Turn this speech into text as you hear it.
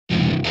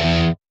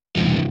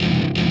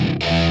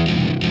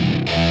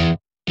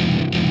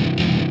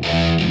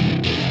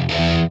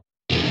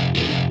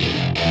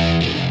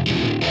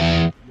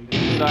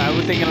so I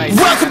was thinking like.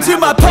 Welcome to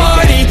my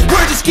party,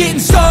 we're just getting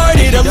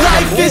started. A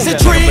life is a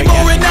dream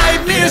or a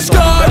nightmare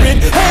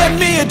scarring. Hand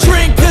me a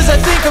drink, cause I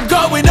think I'm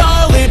going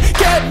all in.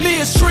 Get me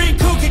a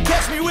shrink who can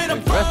catch me when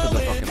I'm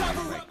falling.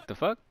 Like, the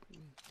fuck?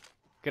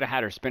 Could have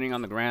had her spinning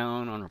on the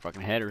ground, on her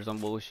fucking head or some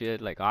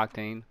bullshit, like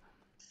Octane.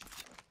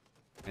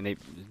 And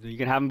you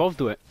can have them both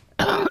do it.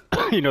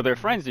 You know, they're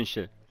friends and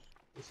shit.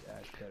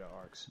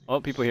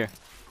 Oh, people here.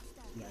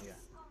 Yeah.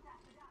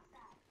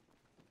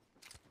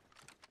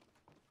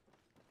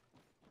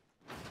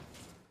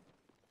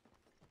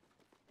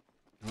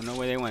 I don't know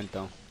where they went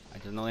though. I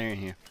just know they're in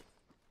here.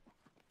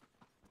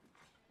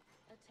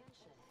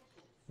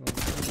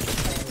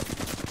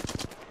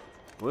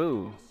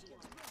 Woo.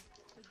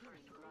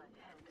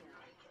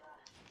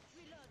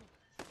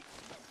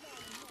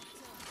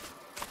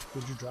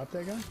 Did you drop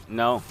that guy?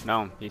 No,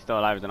 he's still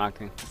alive as an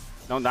Octane.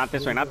 No, not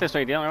this way, not this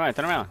way. The other way,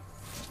 turn around.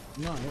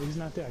 No, he's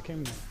not there. I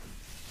came there.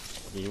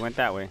 Yeah, you went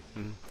that way.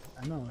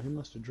 I know, he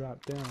must have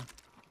dropped down.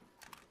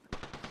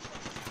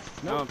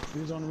 Nope,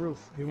 he was on the roof.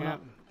 He went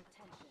up.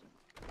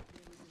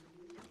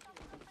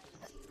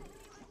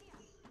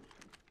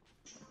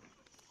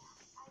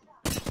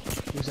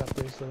 He's up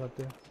there, still up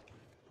there.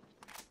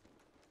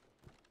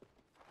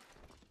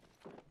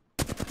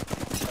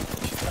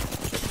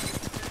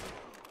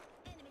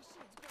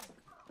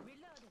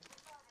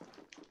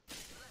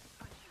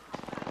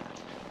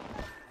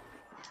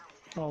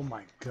 Oh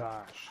my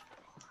gosh.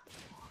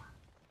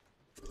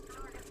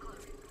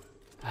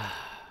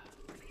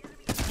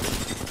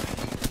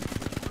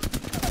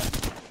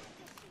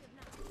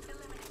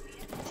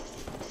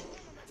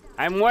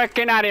 I'm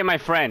working at it, my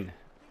friend.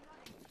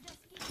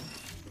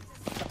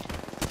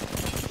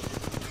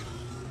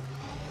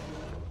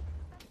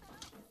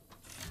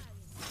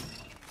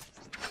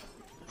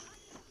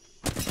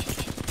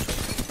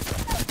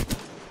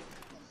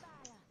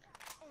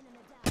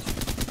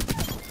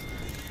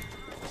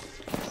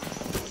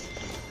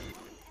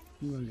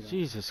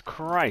 Jesus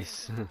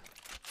Christ.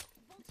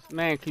 This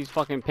man keeps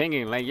fucking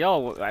pinging like,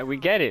 yo, we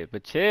get it,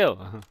 but chill.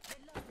 I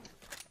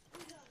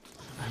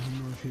don't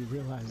know if he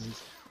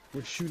realizes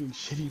we're shooting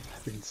shitty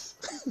weapons.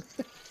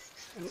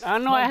 I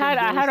know I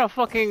had a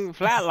fucking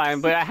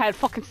flatline, but I had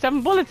fucking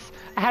 7 bullets.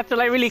 I had to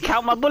like really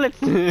count my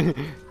bullets.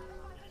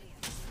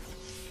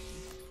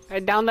 I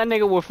downed that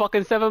nigga with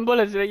fucking 7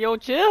 bullets. Like, yo,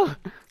 chill.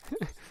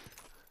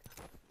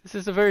 This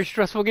is a very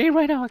stressful game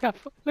right now.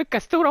 Look, I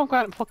still don't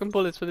got fucking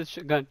bullets for this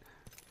shit gun.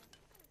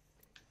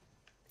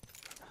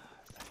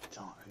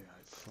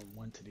 From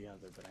one to the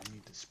other, but I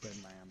need to spread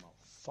my ammo.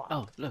 Fuck.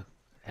 Oh, look,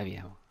 heavy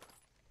ammo.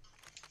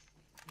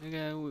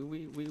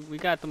 Nigga, we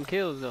got them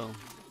kills though.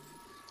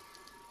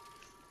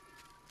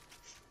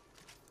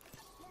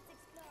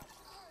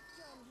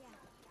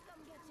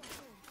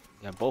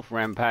 Yeah, both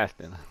ran past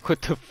it.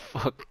 What the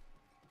fuck?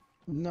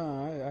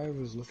 No, I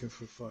was looking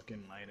for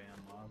fucking light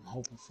ammo. I'm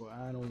hoping for.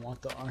 I don't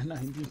want the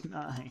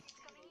R99.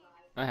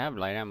 I have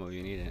light ammo if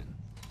you need it.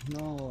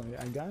 No,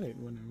 I got it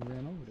when I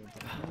ran over there,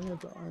 but I only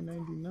have the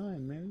R99,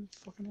 man. It's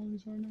fucking all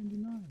these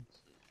R99s.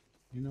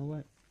 You know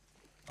what?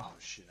 Oh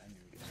shit, I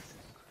need to get it.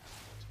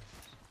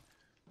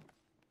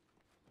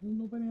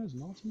 Nobody has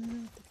an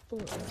alternator? What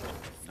the fuck?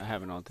 I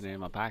have an alternator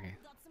in my pocket.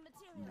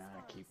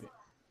 Nah, keep it.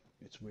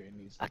 It's where it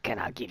needs to I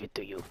cannot give it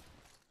to you.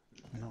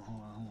 No,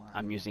 hold on.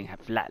 I'm using a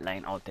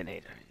flatline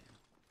alternator.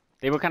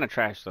 They were kind of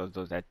trash,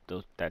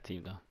 that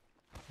team though.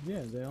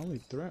 Yeah, the only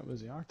threat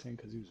was the Octane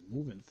because he was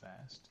moving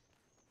fast.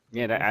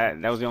 Yeah,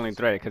 that was the only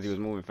threat because he was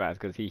moving fast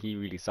because he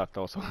really sucked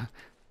also.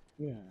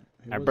 Yeah.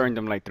 I burned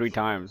him like 3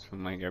 times.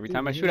 I'm like, every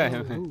time I shoot at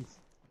him.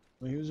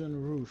 When he was on the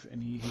roof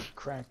and he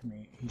cracked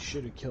me, he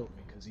should have killed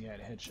me because he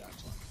had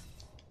headshots on him.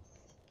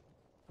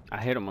 I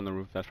hit him on the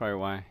roof. That's probably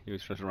why he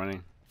was just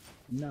running.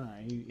 Nah,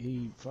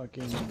 he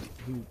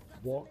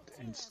walked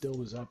and still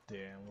was up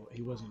there and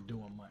he wasn't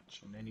doing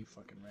much, and then he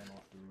fucking ran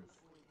off the roof.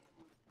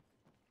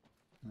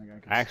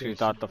 Like, I actually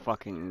thought the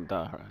fucking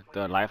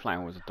the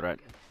lifeline was a threat,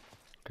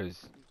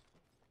 cause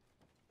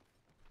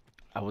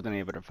I wasn't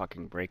able to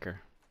fucking break her.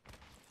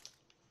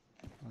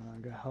 I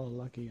got hella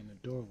lucky in the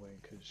doorway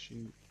because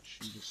she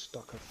just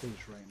stuck her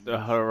face right in the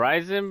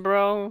Horizon,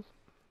 bro.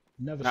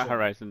 Never. Not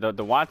Horizon.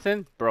 The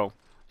Watson, bro.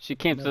 She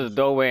came to the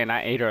doorway and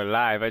I ate her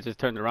alive. I just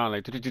turned around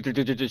like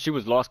she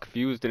was lost,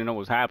 confused, didn't know what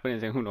was happening.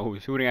 Saying who knows who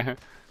was shooting at her.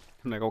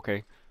 I'm like,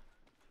 okay.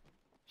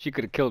 She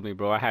could have killed me,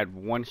 bro. I had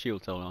 1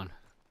 shield cell on.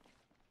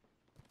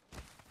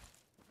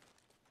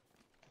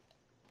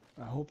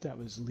 I hope that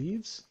was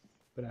leaves,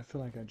 but I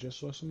feel like I just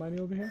saw somebody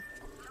over here.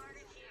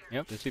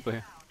 Yep, there's people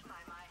here.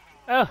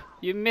 Oh,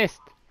 you missed.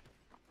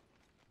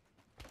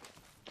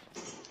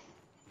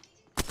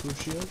 Blue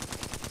shield.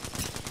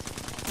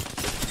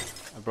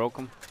 I broke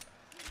him.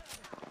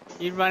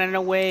 He's running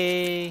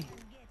away.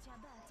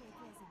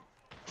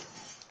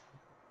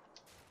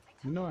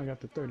 You know I got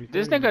the 30.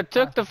 This nigga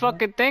took the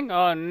fucking thing?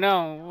 Oh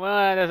no.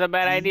 Well, that's a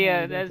bad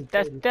idea.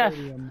 That's death.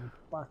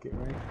 Pocket,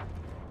 right?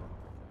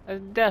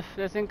 That's death.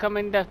 That's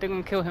incoming death. They're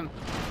gonna kill him.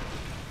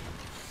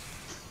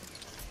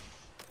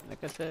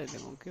 Like I said, they're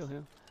gonna kill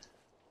him.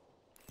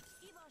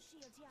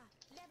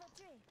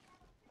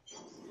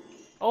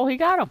 Oh, he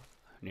got him.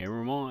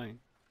 Never mind.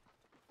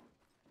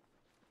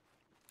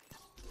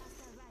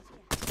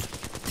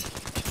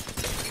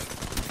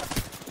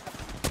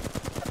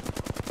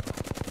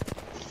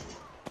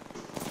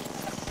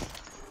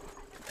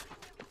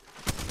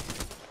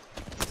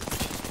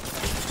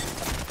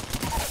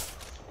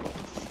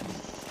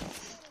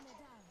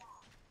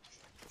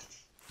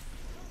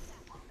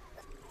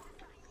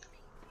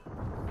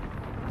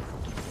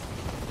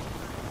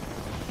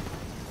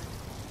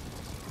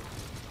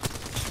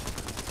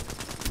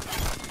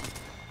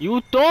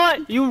 You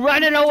thought you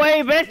running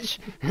away, bitch?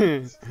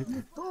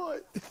 You thought.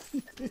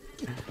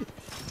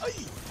 Ay,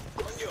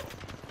 coño.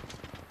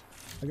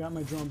 I got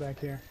my drone back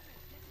here.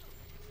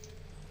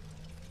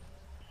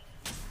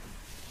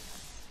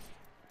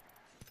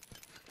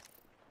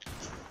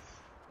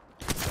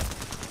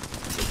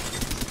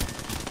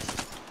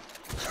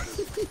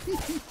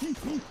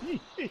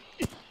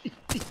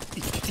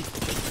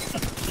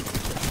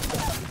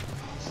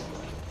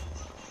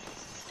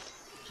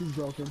 She's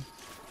broken.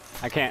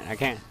 I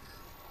can't.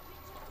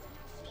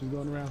 She's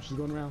going around. She's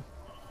going around.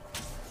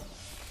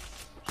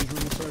 She's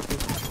running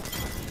circles.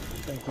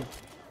 Thank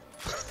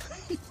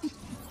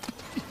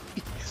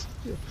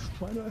you.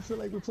 Why do I feel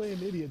like we're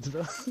playing idiots,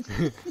 bro?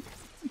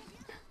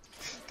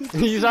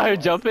 You saw her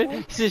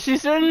jumping? She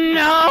said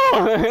no!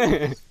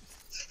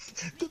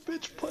 The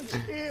bitch punched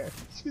air.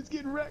 She was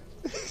getting wrecked.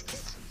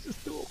 Just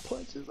threw a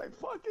punch. She's like,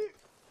 fuck it.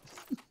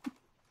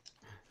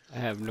 I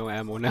have no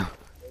ammo now.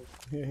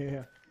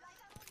 Yeah.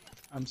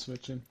 I'm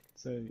switching.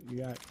 So you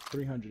got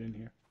 300 in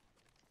here.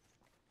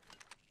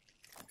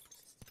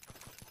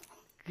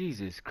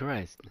 Jesus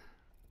Christ.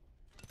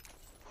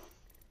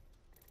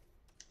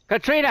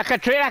 Katrina!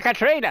 Katrina!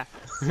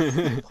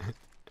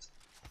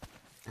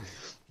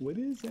 What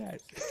is that?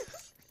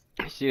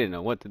 She didn't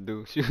know what to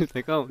do. She was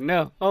like, oh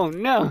no, oh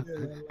no!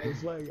 Yeah, I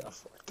was like, I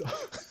fucked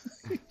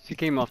up. She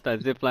came off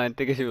that zip line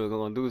thinking she was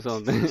gonna do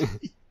something.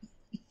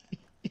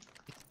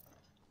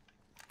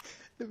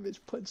 The bitch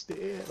punched the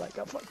air like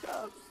I fucked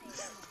up.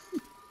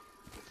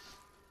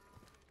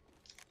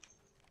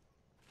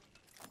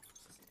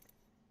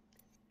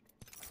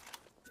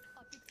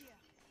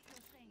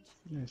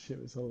 That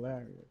shit was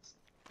hilarious.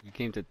 You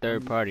came to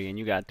third party and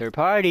you got third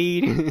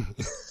partied.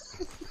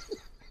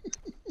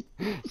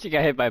 She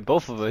got hit by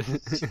both of us.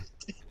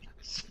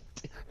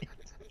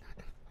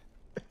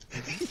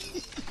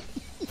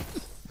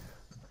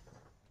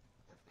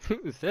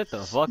 Sit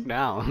the fuck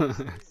down.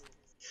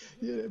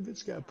 Yeah, that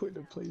bitch got put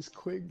in place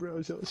quick,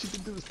 bro. So all she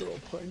could do was throw a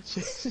punch.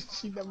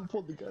 She never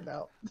pulled the gun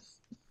out.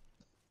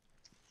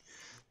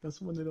 That's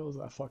one of those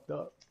I fucked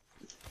up.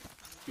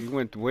 You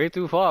went way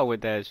too far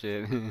with that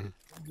shit.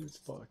 It's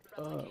fucked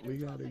up. We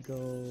gotta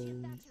go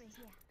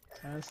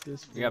past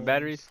this. You got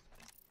batteries?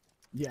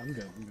 Yeah, I'm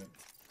good.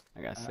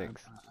 I got 6.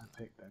 I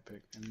picked.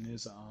 And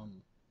there's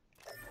I'm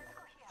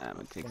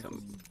gonna take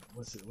some.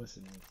 What's it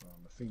name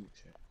from? A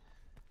fingertip.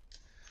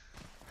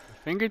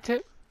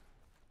 Fingertip?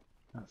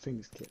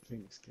 Fingers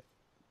kit.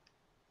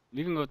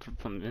 You can go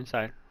from the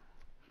inside.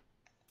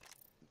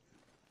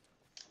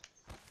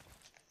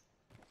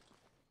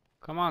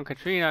 Come on,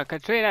 Katrina!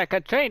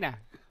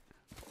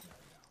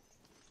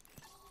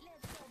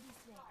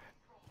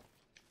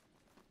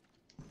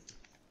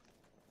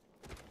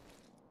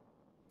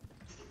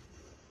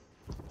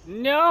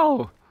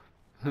 No!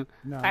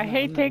 No, I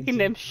hate taking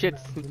them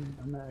shits.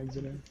 I'm not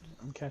exiting.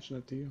 I'm catching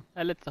up to you.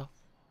 I let the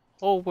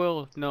whole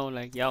world know,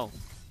 like, yo,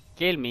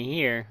 kill me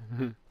here.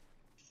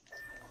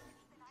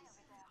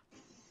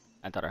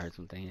 I thought I heard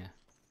something, yeah.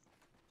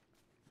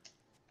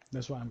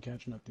 That's why I'm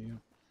catching up to you.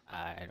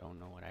 I don't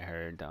know what I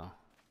heard, though.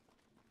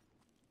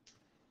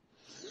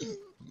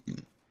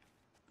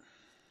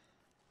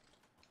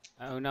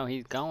 Oh no,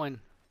 he's going.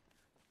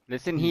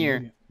 Listen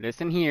here.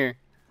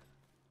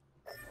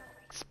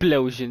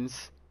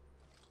 Explosions.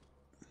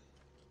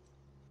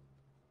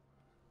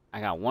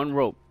 I got 1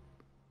 rope.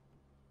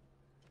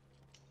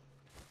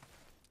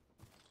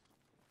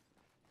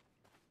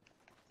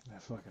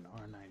 That fucking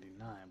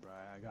R99, bro.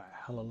 I got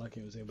hella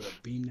lucky I was able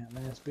to beam that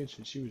last bitch,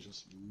 and she was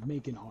just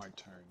making hard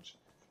turns.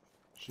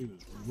 She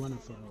was running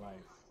for her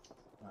life.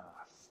 I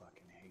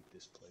fucking hate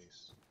this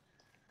place.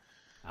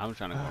 I'm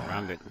trying to go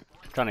around it.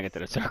 I'm trying to get to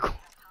the circle.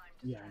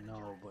 Yeah, I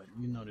know, but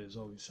you know there's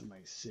always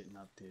somebody sitting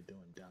up there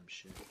doing dumb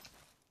shit.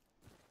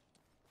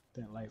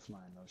 That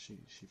lifeline, though, she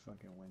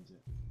fucking wins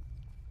it.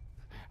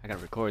 I gotta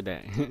record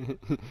that.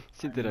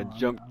 She did a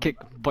jump kick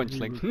punch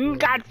like,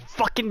 God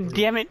fucking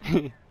damn it!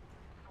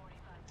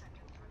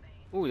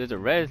 Ooh, there's a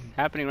res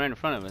happening right in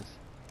front of us.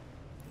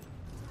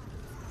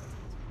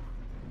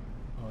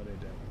 Oh, they're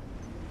dead.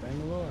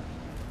 Bangalore.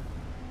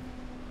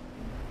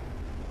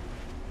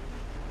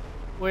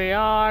 Where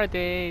are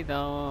they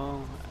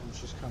though?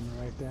 She's coming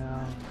right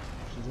down.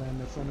 She's landing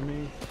in front of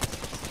me.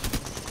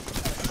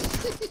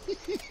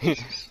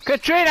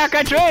 Katrina!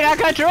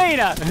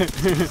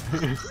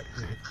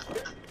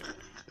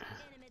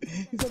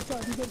 He's up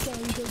top.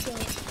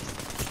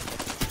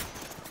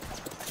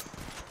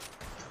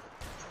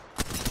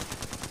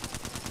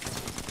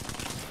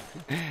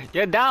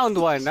 You downed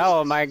one.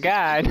 Oh my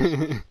god.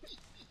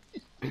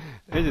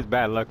 It's just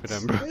bad luck for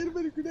them, bro. Hit him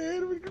with a grenade,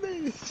 hit him with a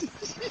grenade.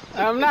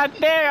 I'm not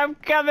there. I'm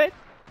coming.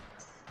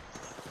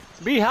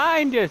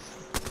 Behind us.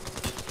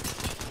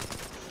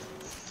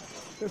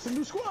 That's a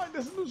new squad,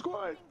 that's a new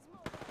squad.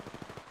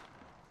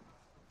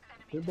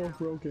 They're both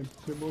broken,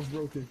 they're both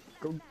broken.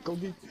 Go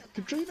get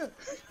Katrina.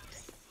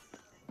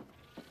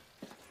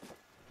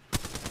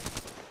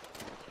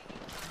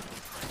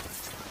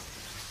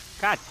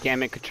 God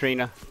damn it,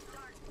 Katrina.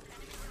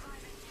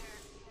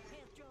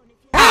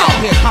 Ow!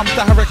 Here comes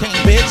the hurricane,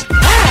 bitch.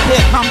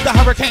 Here comes the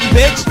hurricane,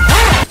 bitch.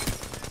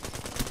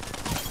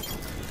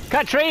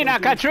 Katrina,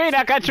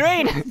 Katrina,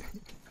 Katrina.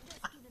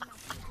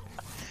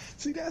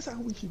 See, that's how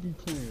we should be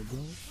playing,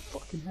 bro.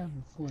 Fucking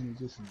having fun and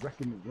just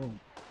wrecking the room.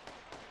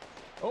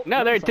 Oh,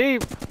 Another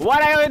team.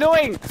 What are you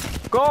doing?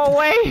 Go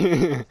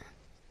away.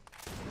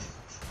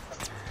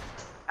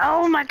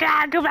 Oh my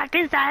God, go back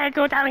inside.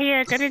 Go down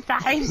here. Get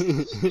inside.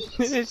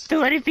 There's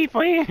too many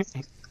people here.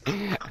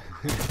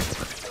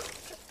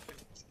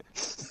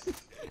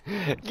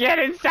 Get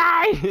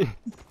inside.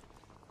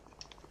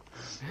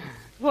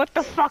 What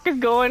the fuck is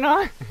going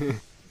on?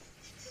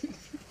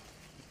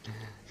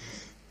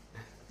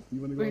 You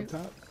wanna go up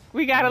top?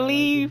 We gotta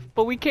leave,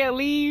 but we can't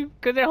leave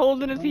because they're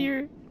holding us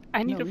here.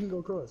 I need No, to. we can go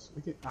across.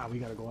 We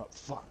gotta go up.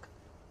 Fuck.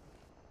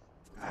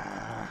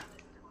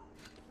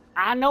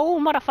 I know,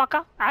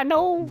 motherfucker. I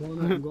know.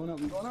 I'm going up,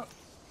 I'm going up.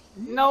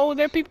 No,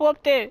 there are people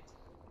up there.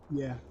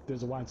 Yeah,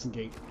 there's a Watson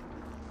gate.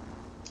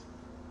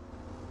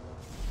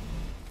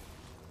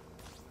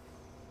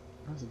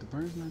 How's it? The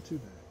burn's not too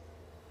bad.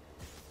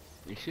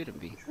 It shouldn't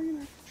be.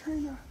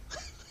 Trainer.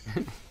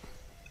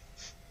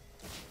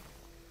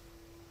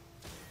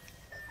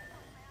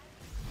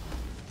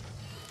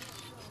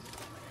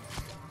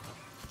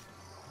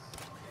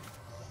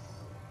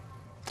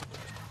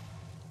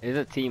 There's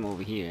a team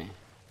over here.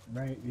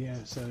 Right, yeah,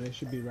 so they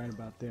should be right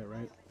about there,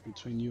 right?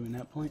 Between you and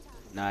that point?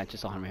 Nah, I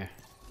just saw him here.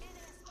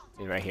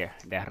 He's right here.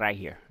 They're right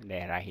here.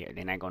 They're right here.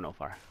 They're not going no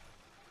far.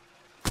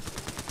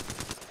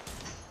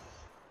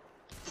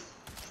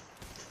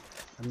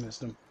 I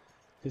missed him.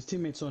 His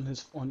teammate's on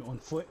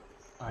foot.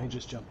 Oh, he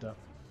just jumped up.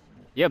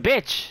 You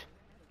bitch!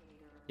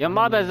 Your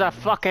mother's a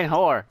fucking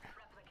whore.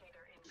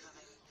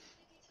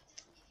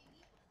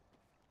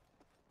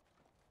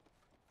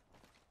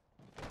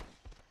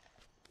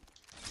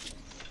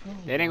 Oh,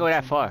 They didn't go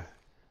that far. I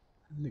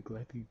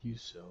neglected you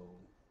so.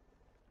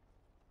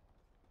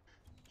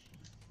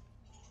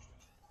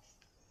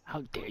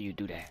 How dare you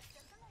do that?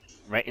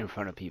 Right in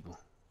front of people.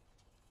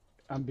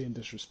 I'm being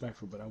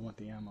disrespectful, but I want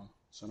the ammo,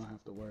 so I don't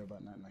have to worry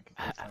about nothing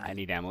I can I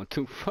need ammo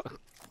too. Fuck.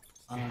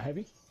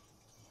 Heavy?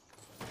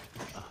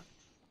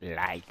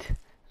 Light.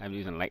 I'm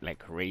using light like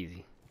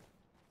crazy.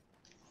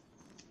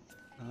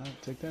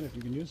 Take that if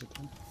you can use it,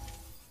 then.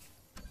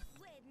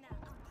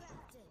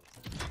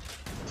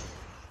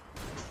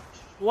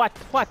 What?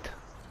 What?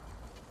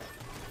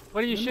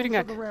 What are you shooting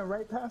at? He ran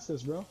right past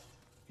us, bro.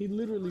 He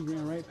literally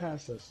ran right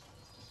past us.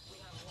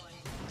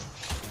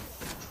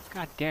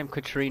 Goddamn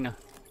Katrina.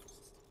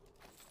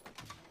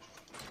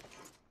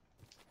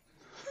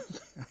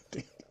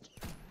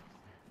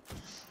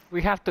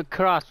 We have to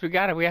cross. We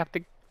have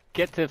to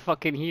get to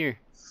fucking here.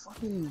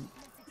 Fucking,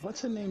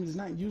 what's her name is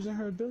not using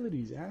her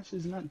abilities. Ash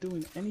is not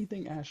doing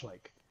anything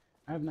Ash-like.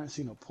 I have not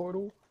seen a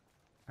portal.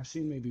 I've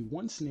seen maybe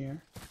one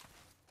snare.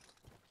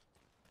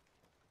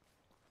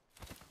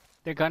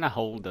 They're gonna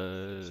hold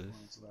us.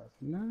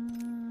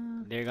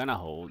 Nah. They're gonna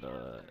hold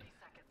us.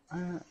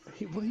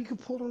 He could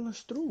portal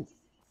us through.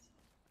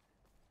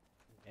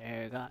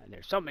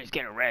 There's somebody's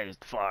getting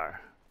rezzed far.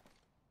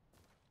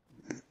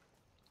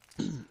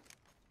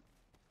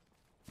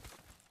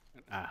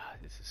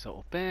 This is so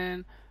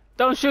open.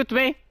 Don't shoot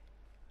me!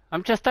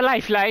 I'm just a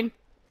lifeline.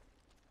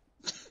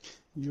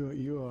 You're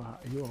a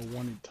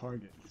wanted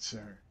target,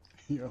 sir.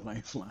 You're a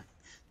lifeline.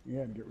 We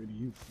gotta get rid of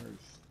you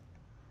first.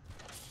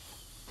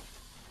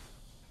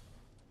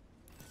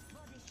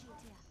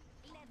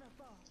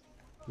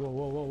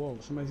 Whoa.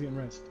 Somebody's getting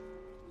rest.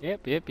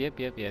 Yep.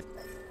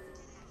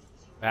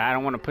 But I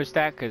don't want to push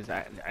that because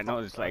I know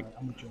it's like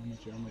I'm with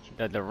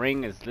you. the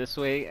ring is this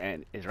way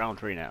and it's round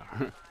 3 now.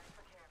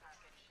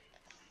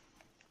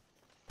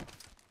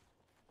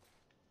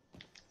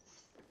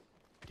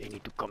 They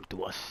need to come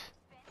to us.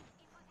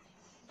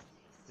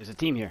 There's a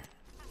team here.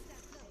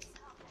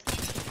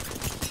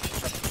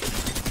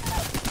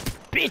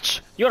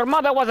 Bitch! Your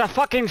mother was a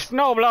fucking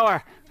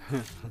snowblower!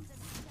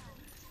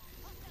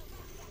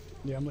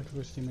 Yeah, I'm looking for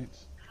his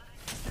teammates.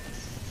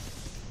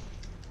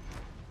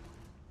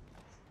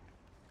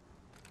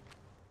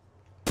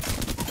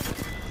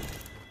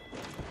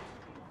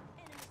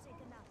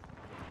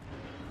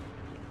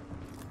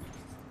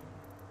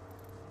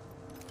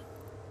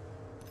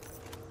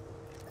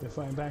 They're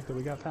fighting back, but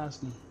we got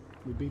past them.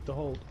 We beat the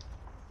hold.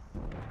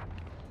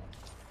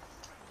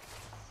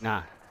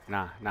 Nah,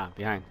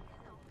 behind.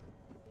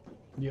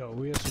 Yo,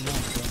 we have some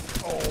runs,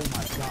 bro. Oh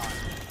my god.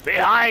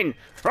 Behind!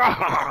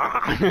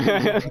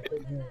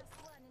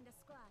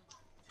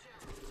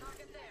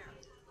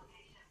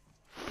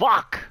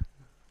 Fuck!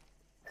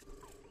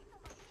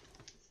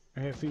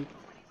 Right here, feet.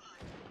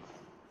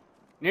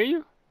 Near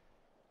you?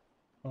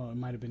 Oh, it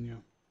might have been you.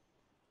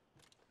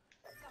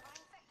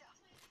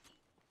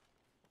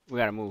 We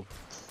gotta move.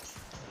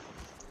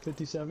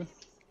 57.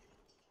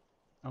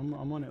 I'm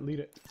on it. Lead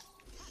it.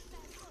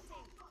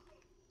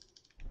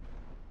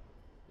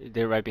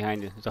 They're right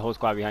behind you. There's a whole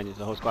squad behind you.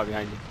 There's a whole squad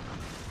behind you.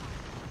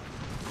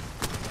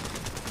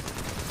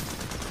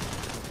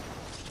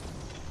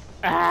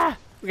 Ah!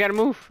 We gotta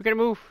move. We gotta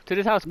move to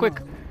this house quick.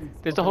 No,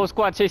 There's a whole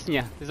squad chasing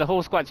you. There's a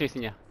whole squad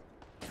chasing you.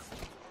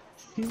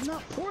 he's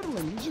not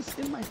portaling. He's just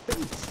in my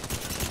face.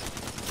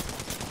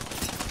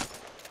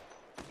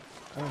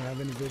 I don't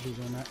have any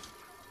visuals on that.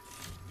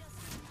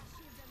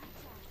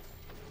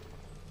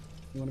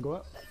 You wanna go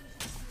up?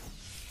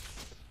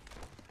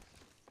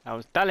 I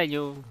was telling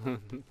you.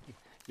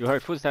 You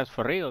heard footsteps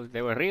for real.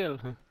 They were real.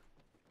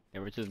 They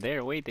were just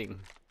there waiting.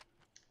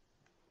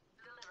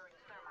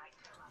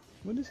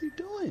 What is he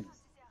doing?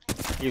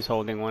 He's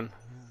holding one.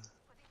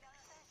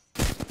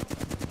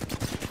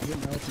 Get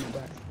my ultimate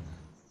back.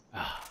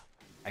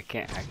 I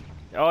can't.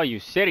 Oh, you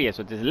serious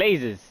with these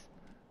lasers?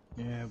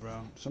 Yeah,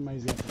 bro.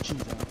 Somebody's got the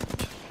cheese out.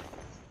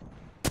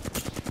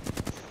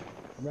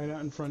 Right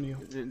out in front of you.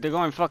 They're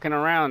going fucking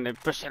around. They're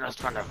pushing us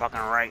from the fucking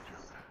right.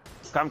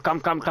 Come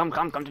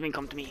to me,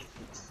 come to me.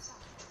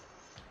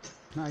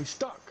 Nah, he's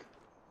stuck.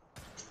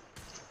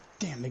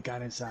 Damn, they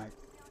got inside.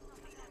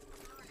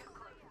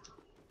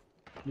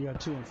 You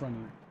got two in front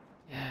of you.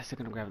 Yes, they're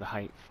gonna grab the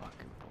height.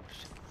 Fucking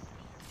bullshit.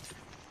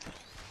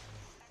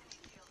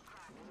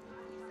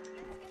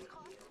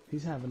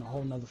 He's having a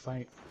whole nother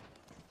fight.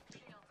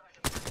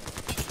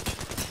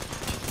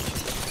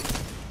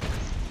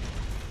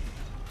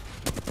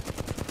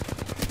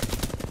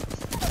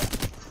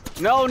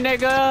 No,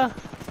 nigga!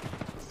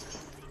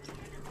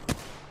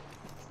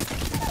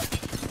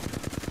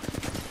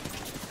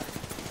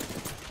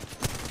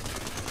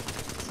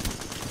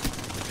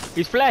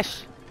 He's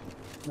flesh.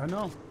 I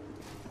know.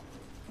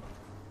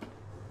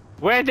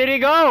 Where did he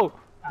go?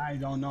 I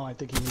don't know. I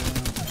think he went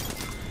around.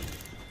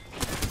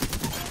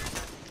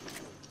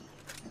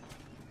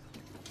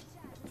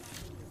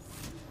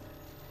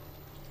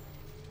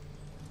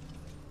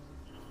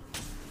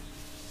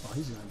 Oh,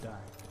 he's gonna die.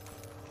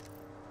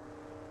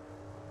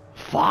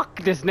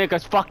 Fuck, this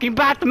nigga's fucking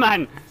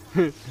Batman!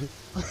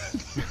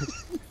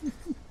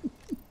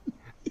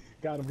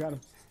 Got him, got him.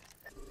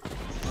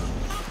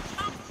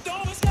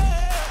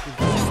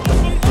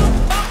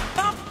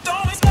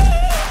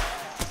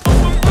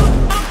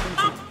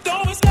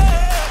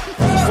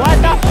 What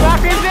the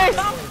fuck is this?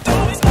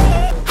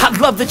 I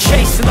love the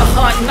chase and the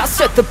hunt, and I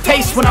set the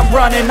pace when I'm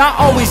running. I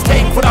always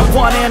take what I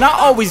want and I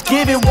always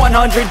give it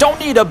 100. Don't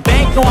need a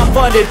bank, no I'm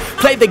funded.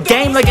 Play the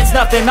game like it's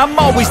nothing. I'm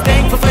always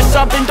thankful for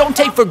something. Don't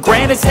take for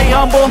granted, stay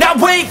humble. Now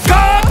wake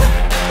up!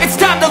 It's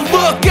time to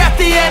look at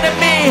the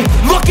enemy.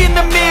 Look in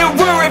the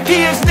mirror if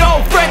he is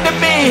no friend to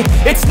me.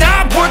 It's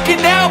not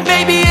working out,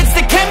 maybe it's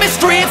the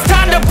chemistry. It's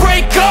time to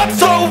break up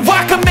so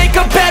I can make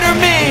a better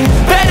me.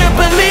 Better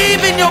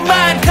believe in your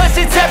mind, cause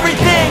it's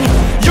everything.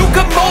 You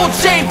can mold,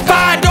 shape,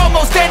 find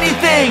almost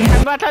anything.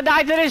 I'm about to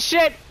die to this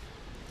shit.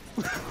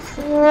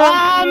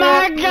 Oh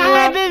my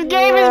god, this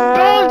game is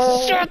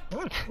bullshit.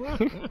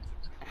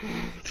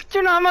 Do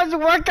you know how much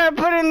work I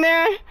put in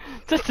there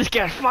just to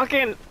get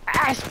fucking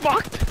ass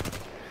fucked?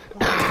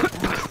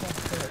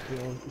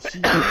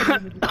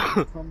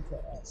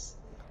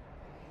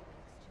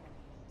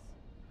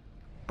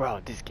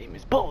 Bro, this game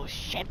is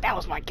bullshit. That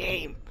was my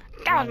game.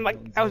 That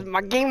was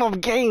my game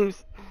of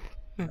games.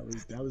 That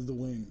was the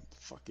win.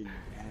 Fucking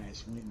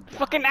Ash went and died.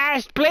 Fucking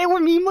Ash, play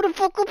with me,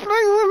 motherfucker,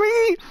 play with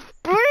me!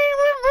 Play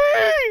with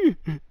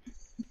me!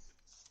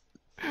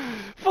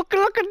 Fucking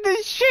look at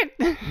this shit!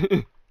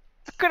 I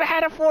could've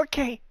had a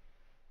 4K.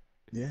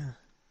 Yeah.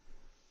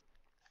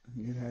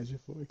 You had your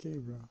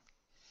 4K, bro.